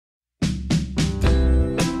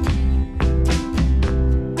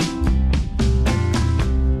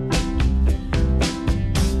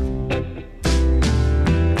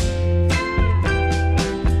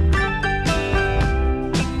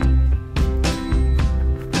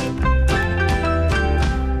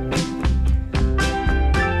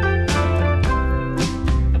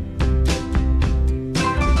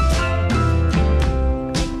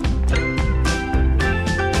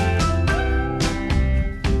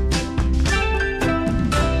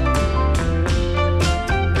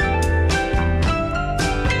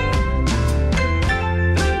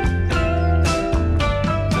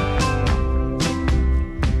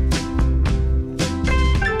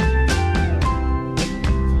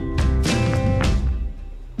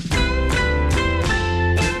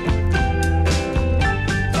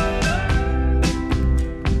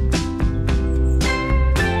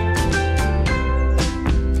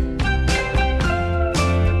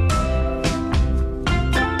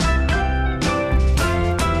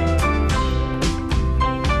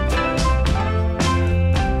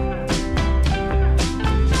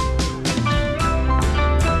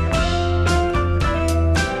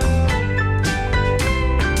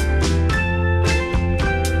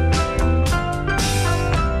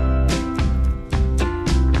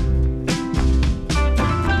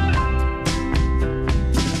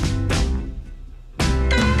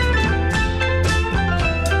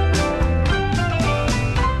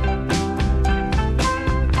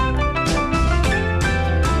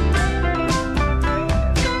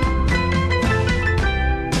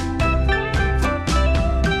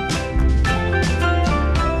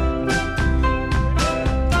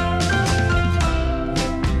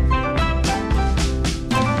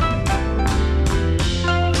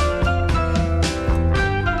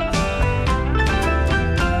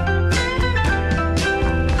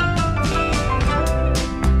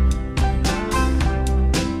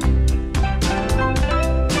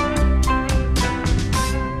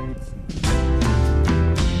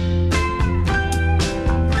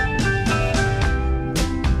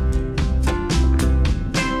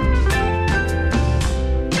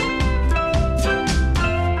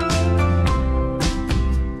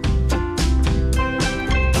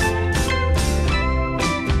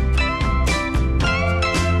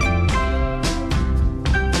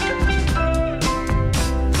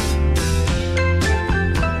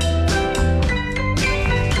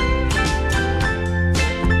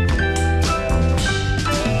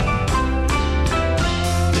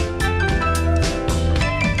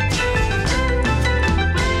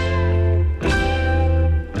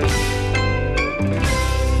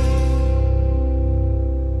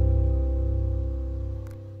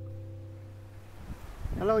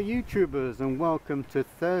YouTubers, and welcome to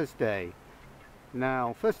Thursday.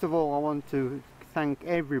 Now, first of all, I want to thank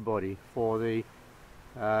everybody for the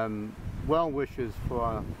well wishes for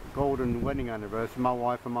our golden wedding anniversary, my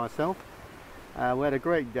wife and myself. We had a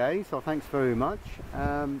great day, so thanks very much.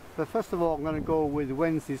 But first of all, I'm going to go with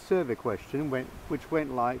Wednesday's survey question, which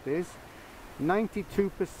went like this.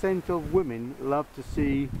 92% of women love to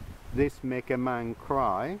see this make a man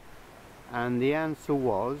cry, and the answer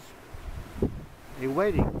was a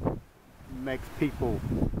wedding makes people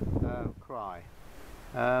cry.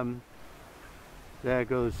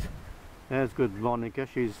 There's good Monica.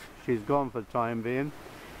 She's gone for the time being.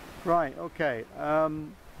 Right, okay.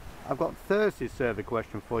 I've got Thursday's survey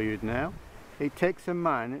question for you now. It takes a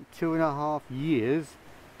man 2.5 years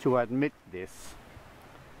to admit this.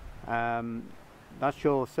 That's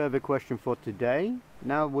your survey question for today.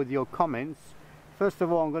 Now with your comments. First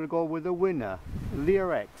of all, I'm going to go with the winner, Leah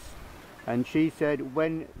X, and she said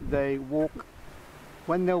when they're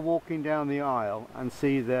walking down the aisle and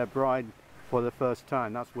see their bride for the first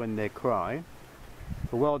time, that's when they cry.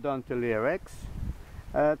 So well done to Leah X.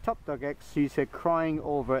 Top Dog X, she said crying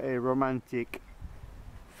over a romantic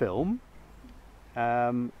film.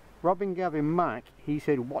 Robin Gavin Mack, he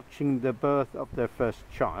said watching the birth of their first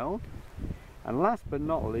child. And last but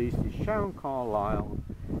not least is Sharon Carlisle,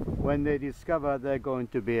 when they discover they're going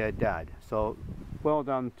to be a dad. So well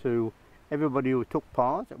done to everybody who took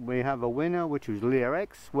part. We have a winner, which was Leah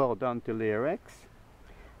X. Well done to Leah X.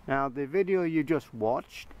 Now the video you just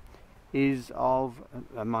watched is of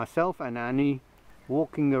myself and Annie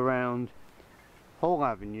walking around Hall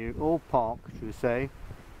Avenue, Hall Park should we say,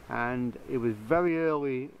 and it was very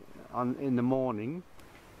early in the morning,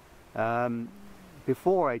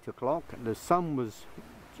 before 8 o'clock. The sun was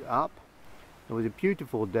up. It was a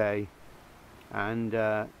beautiful day, and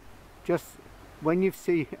just when you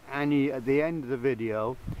see Annie at the end of the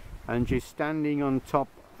video and she's standing on top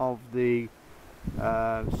of the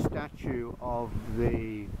statue of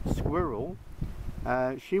the squirrel,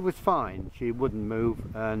 she was fine. She wouldn't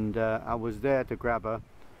move, and I was there to grab her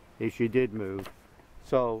if she did move.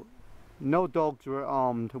 So no dogs were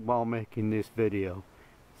armed while making this video.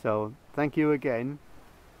 So thank you again.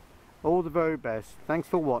 All the very best. Thanks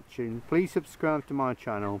for watching. Please subscribe to my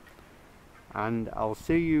channel, and I'll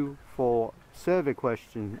see you for survey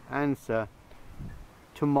question answer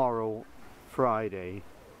tomorrow, Friday.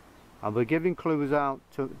 I'll be giving clues out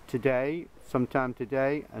today, sometime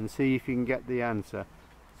today, and see if you can get the answer.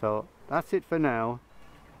 So that's it for now.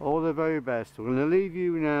 All the very best. We're going to leave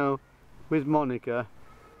you now with Monica,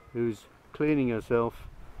 who's cleaning herself,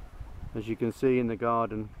 as you can see in the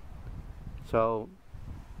garden. So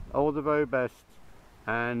all the very best,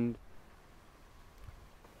 and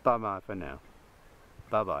bye bye for now.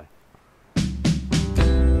 Bye bye.